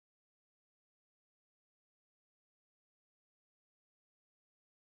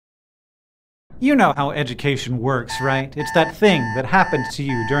You know how education works, right? It's that thing that happened to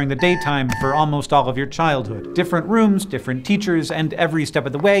you during the daytime for almost all of your childhood. Different rooms, different teachers, and every step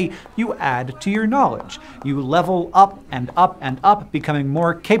of the way, you add to your knowledge. You level up and up and up, becoming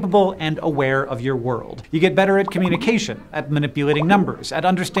more capable and aware of your world. You get better at communication, at manipulating numbers, at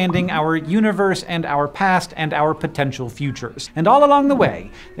understanding our universe and our past and our potential futures. And all along the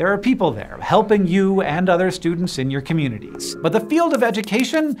way, there are people there helping you and other students in your communities. But the field of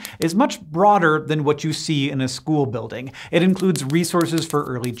education is much broader than what you see in a school building. It includes resources for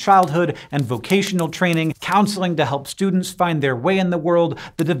early childhood and vocational training, counseling to help students find their way in the world,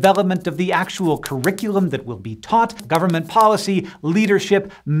 the development of the actual curriculum that will be taught, government policy,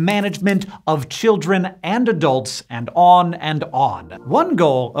 leadership, management of children and adults, and on and on. One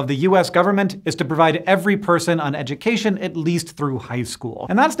goal of the US government is to provide every person an education at least through high school.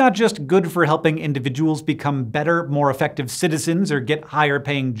 And that's not just good for helping individuals become better, more effective citizens or get higher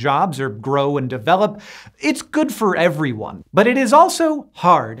paying jobs or grow and develop. It's good for everyone. But it is also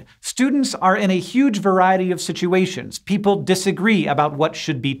hard. Students are in a huge variety of situations. People disagree about what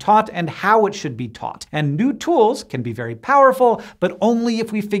should be taught and how it should be taught. And new tools can be very powerful, but only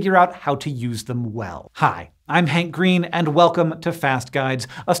if we figure out how to use them well. Hi. I'm Hank Green, and welcome to Fast Guides,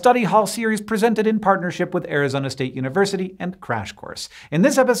 a study hall series presented in partnership with Arizona State University and Crash Course. In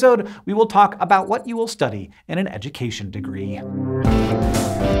this episode, we will talk about what you will study in an education degree.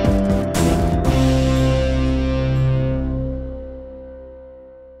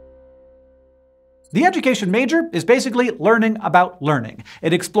 The education major is basically learning about learning.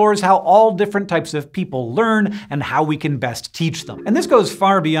 It explores how all different types of people learn and how we can best teach them. And this goes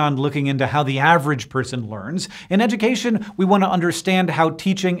far beyond looking into how the average person learns. In education, we want to understand how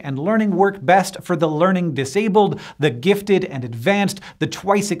teaching and learning work best for the learning disabled, the gifted and advanced, the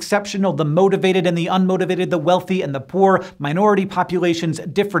twice exceptional, the motivated and the unmotivated, the wealthy and the poor, minority populations,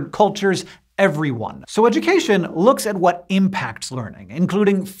 different cultures, everyone. So education looks at what impacts learning,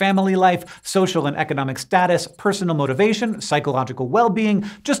 including family life, social and economic status, personal motivation, psychological well-being,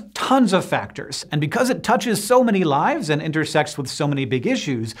 just tons of factors. And because it touches so many lives and intersects with so many big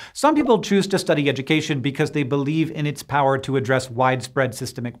issues, some people choose to study education because they believe in its power to address widespread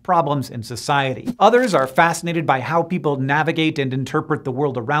systemic problems in society. Others are fascinated by how people navigate and interpret the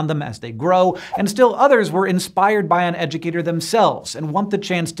world around them as they grow, and still others were inspired by an educator themselves and want the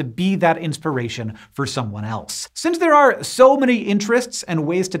chance to be that inspiration for someone else. Since there are so many interests and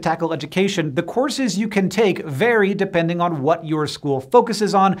ways to tackle education, the courses you can take vary depending on what your school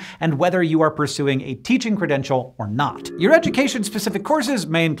focuses on and whether you are pursuing a teaching credential or not. Your education-specific courses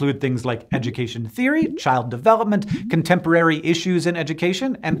may include things like education theory, child development, contemporary issues in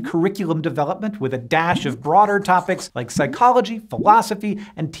education, and curriculum development with a dash of broader topics like psychology, philosophy,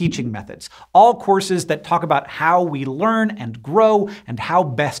 and teaching methods. All courses that talk about how we learn and grow and how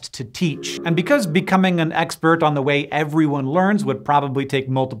best to teach. And because becoming an expert on the way everyone learns would probably take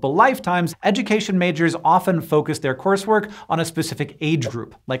multiple lifetimes, education majors often focus their coursework on a specific age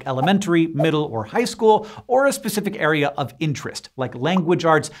group, like elementary, middle, or high school, or a specific area of interest, like language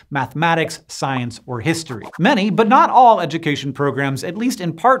arts, mathematics, science, or history. Many, but not all, education programs, at least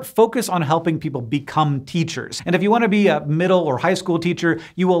in part, focus on helping people become teachers. And if you want to be a middle or high school teacher,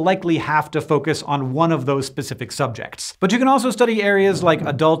 you will likely have to focus on one of those specific subjects. But you can also study areas like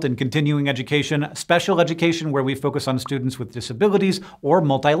adult and continuing education, special education where we focus on students with disabilities, or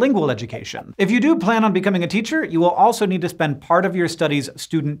multilingual education. If you do plan on becoming a teacher, you will also need to spend part of your studies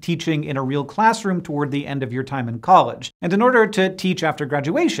student teaching in a real classroom toward the end of your time in college. And in order to teach after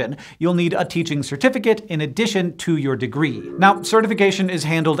graduation, you'll need a teaching certificate in addition to your degree. Now, certification is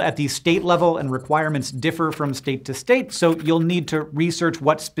handled at the state level and requirements differ from state to state, so you'll need to research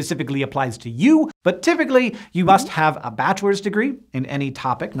what specifically applies to you, but typically you must have a bachelor's degree in any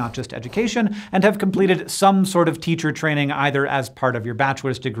topic, not just education, and have completed some sort of teacher training either as part of your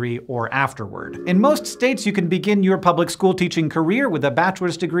bachelor's degree or afterward. In most states, you can begin your public school teaching career with a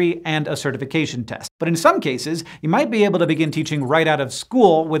bachelor's degree and a certification test. But in some cases, you might be able to begin teaching right out of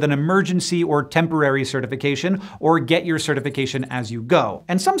school with an emergency or temporary certification, or get your certification as you go.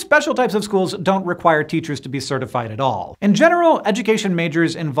 And some special types of schools don't require teachers to be certified at all. In general, education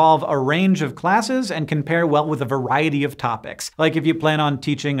majors involve a range of classes and can pair well with a variety of topics. Like if you plan on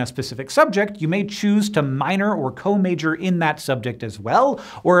teaching a specific subject, you may choose to minor or co-major in that subject as well,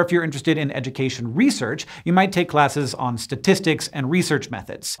 or if you're interested in education research, you might take classes on statistics and research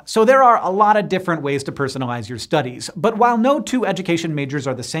methods. So there are a lot of different ways to personalize your studies, but while no two education majors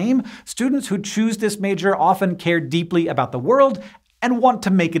are the same, students who choose this major often care deeply about the world and want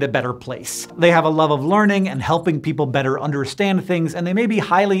to make it a better place. They have a love of learning and helping people better understand things, and they may be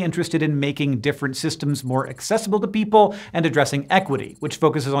highly interested in making different systems more accessible to people and addressing equity, which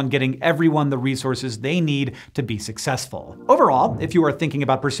focuses on getting everyone the resources they need to be successful. Overall, if you are thinking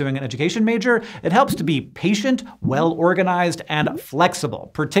about pursuing an education major, it helps to be patient, well-organized, and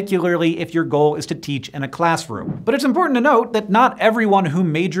flexible, particularly if your goal is to teach in a classroom. But it's important to note that not everyone who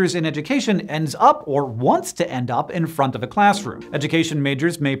majors in education ends up or wants to end up in front of a classroom. Education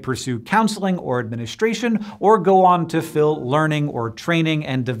majors may pursue counseling or administration, or go on to fill learning or training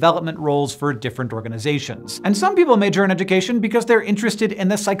and development roles for different organizations. And some people major in education because they're interested in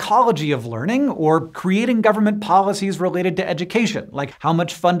the psychology of learning or creating government policies related to education, like how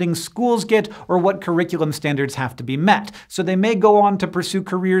much funding schools get or what curriculum standards have to be met. So they may go on to pursue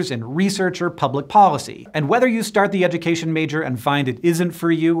careers in research or public policy. And whether you start the education major and find it isn't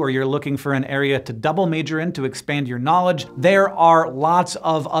for you, or you're looking for an area to double major in to expand your knowledge, there are lots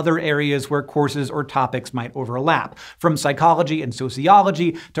of other areas where courses or topics might overlap, from psychology and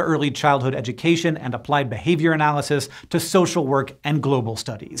sociology to early childhood education and applied behavior analysis to social work and global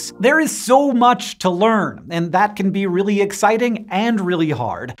studies. There is so much to learn, and that can be really exciting and really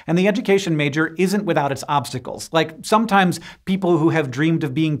hard. And the education major isn't without its obstacles. Like, sometimes people who have dreamed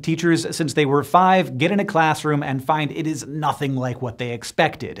of being teachers since they were 5 get in a classroom and find it is nothing like what they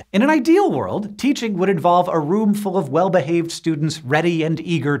expected. In an ideal world, teaching would involve a room full of well-behaved students ready and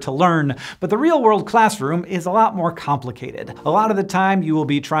eager to learn, but the real-world classroom is a lot more complicated. A lot of the time, you will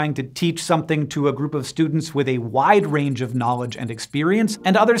be trying to teach something to a group of students with a wide range of knowledge and experience,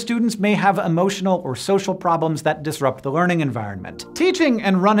 and other students may have emotional or social problems that disrupt the learning environment. Teaching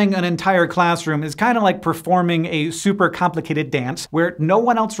and running an entire classroom is kind of like performing a super complicated dance where no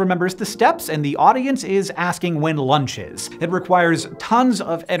one else remembers the steps and the audience is asking when lunch is. It requires tons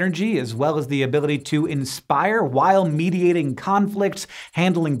of energy as well as the ability to inspire while mediating conflicts,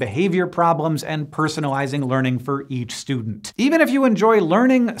 handling behavior problems, and personalizing learning for each student. Even if you enjoy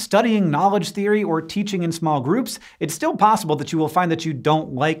learning, studying knowledge theory, or teaching in small groups, it's still possible that you will find that you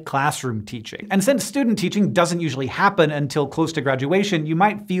don't like classroom teaching. And since student teaching doesn't usually happen until close to graduation, you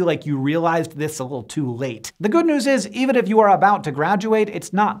might feel like you realized this a little too late. The good news is, even if you are about to graduate,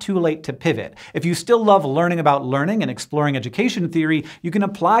 it's not too late to pivot. If you still love learning about learning and exploring education theory, you can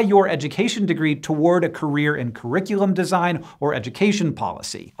apply your education degree toward a career in curriculum design or education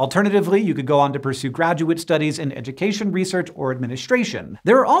policy. Alternatively, you could go on to pursue graduate studies in education research or administration.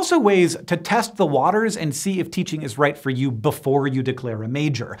 There are also ways to test the waters and see if teaching is right for you before you declare a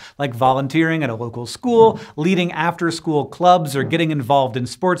major, like volunteering at a local school, leading after-school clubs, or getting involved in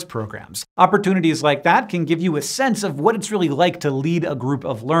sports programs. Opportunities like that can give you a sense of what it's really like to lead a group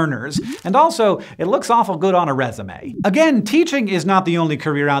of learners, and also, it looks awful good on a resume. Again, teaching is not the only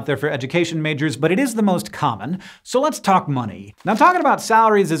career out there for education majors, but it is the most common, so let's talk money. Now, talking about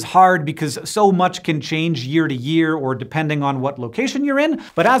salaries is hard because so much can change year to year or depending on what location you're in,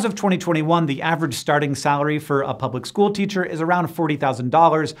 but as of 2021, the average starting salary for a public school teacher is around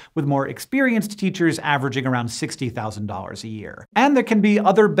 $40,000, with more experienced teachers averaging around $60,000 a year. And there can be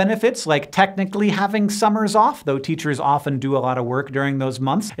other benefits, like technically having summers off, though teachers often do a lot of work during those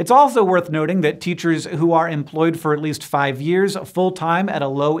months. It's also worth noting that teachers who are employed for at least 5 years full-time at a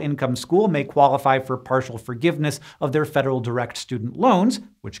low-income school may qualify for partial forgiveness of their federal direct student loans,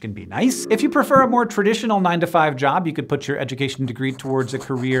 which can be nice. If you prefer a more traditional 9-to-5 job, you could put your education degree towards a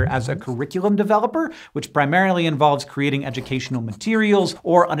career as a curriculum developer, which primarily involves creating educational materials,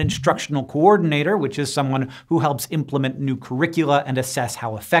 or an instructional coordinator, which is someone who helps implement new curricula and assess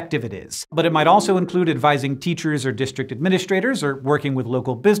how effective it is. But it might also include advising teachers or district administrators, or working with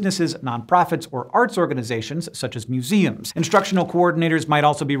local businesses, nonprofits, or arts organizations, such as museums. Instructional coordinators might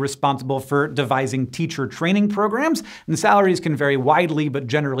also be responsible for devising teacher training programs, and salaries can vary widely, but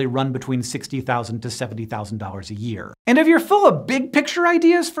generally run between $60,000 to $70,000 a year. And if you're full of big picture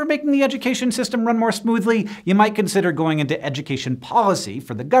ideas for making the education system run more smoothly, you might consider going into education policy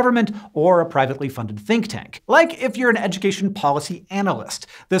for the government or a privately funded think tank. Like if you're an education policy analyst.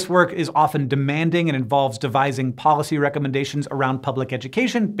 This work is often demanding and involves devising policy recommendations around public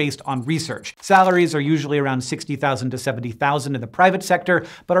education based on research. Salaries are usually around $60,000 to $70,000 in the private sector,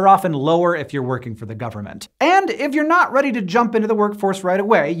 but are often lower if you're working for the government. And if you're not ready to jump into the workforce right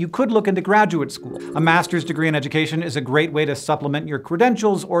away, you could look into graduate school. A master's degree in education is a great way to supplement your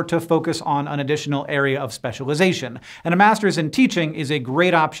credentials or to focus on an additional area of specialization. And a master's in teaching is a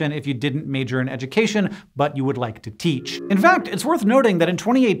great option if you didn't major in education, but you would like to teach. In fact, it's worth noting that in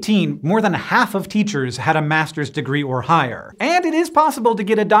 2018, more than half of teachers had a master's degree or higher. And it is possible to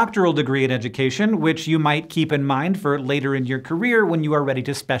get a doctoral degree in education, which you might keep in mind for later in your career when you are ready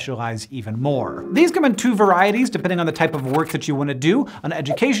to specialize even more. These come in two varieties depending on the type type of work that you want to do, an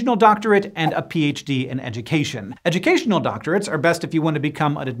educational doctorate and a PhD in education. Educational doctorates are best if you want to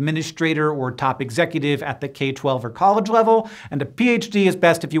become an administrator or top executive at the K-12 or college level, and a PhD is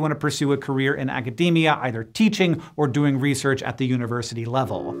best if you want to pursue a career in academia, either teaching or doing research at the university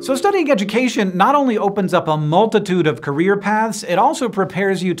level. So studying education not only opens up a multitude of career paths, it also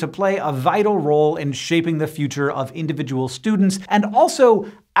prepares you to play a vital role in shaping the future of individual students and also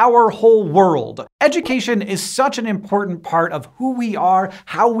our whole world. Education is such an important part of who we are,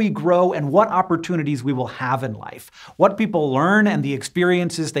 how we grow, and what opportunities we will have in life. What people learn and the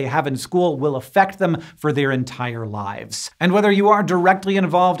experiences they have in school will affect them for their entire lives. And whether you are directly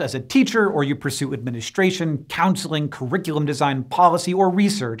involved as a teacher or you pursue administration, counseling, curriculum design, policy, or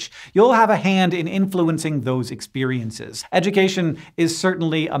research, you'll have a hand in influencing those experiences. Education is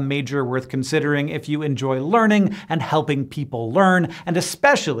certainly a major worth considering if you enjoy learning and helping people learn, and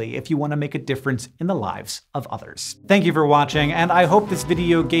especially if you want to make a difference in the lives of others. Thank you for watching, and I hope this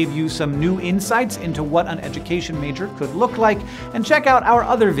video gave you some new insights into what an education major could look like, and check out our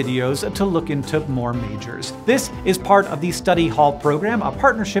other videos to look into more majors. This is part of the Study Hall program, a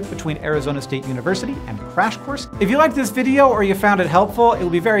partnership between Arizona State University and Crash Course. If you liked this video or you found it helpful, it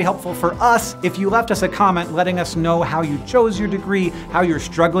would be very helpful for us if you left us a comment letting us know how you chose your degree, how you're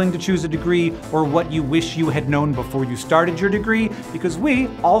struggling to choose a degree, or what you wish you had known before you started your degree, because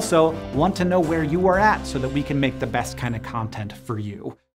we also want to know where you are at so that we can make the best kind of content for you.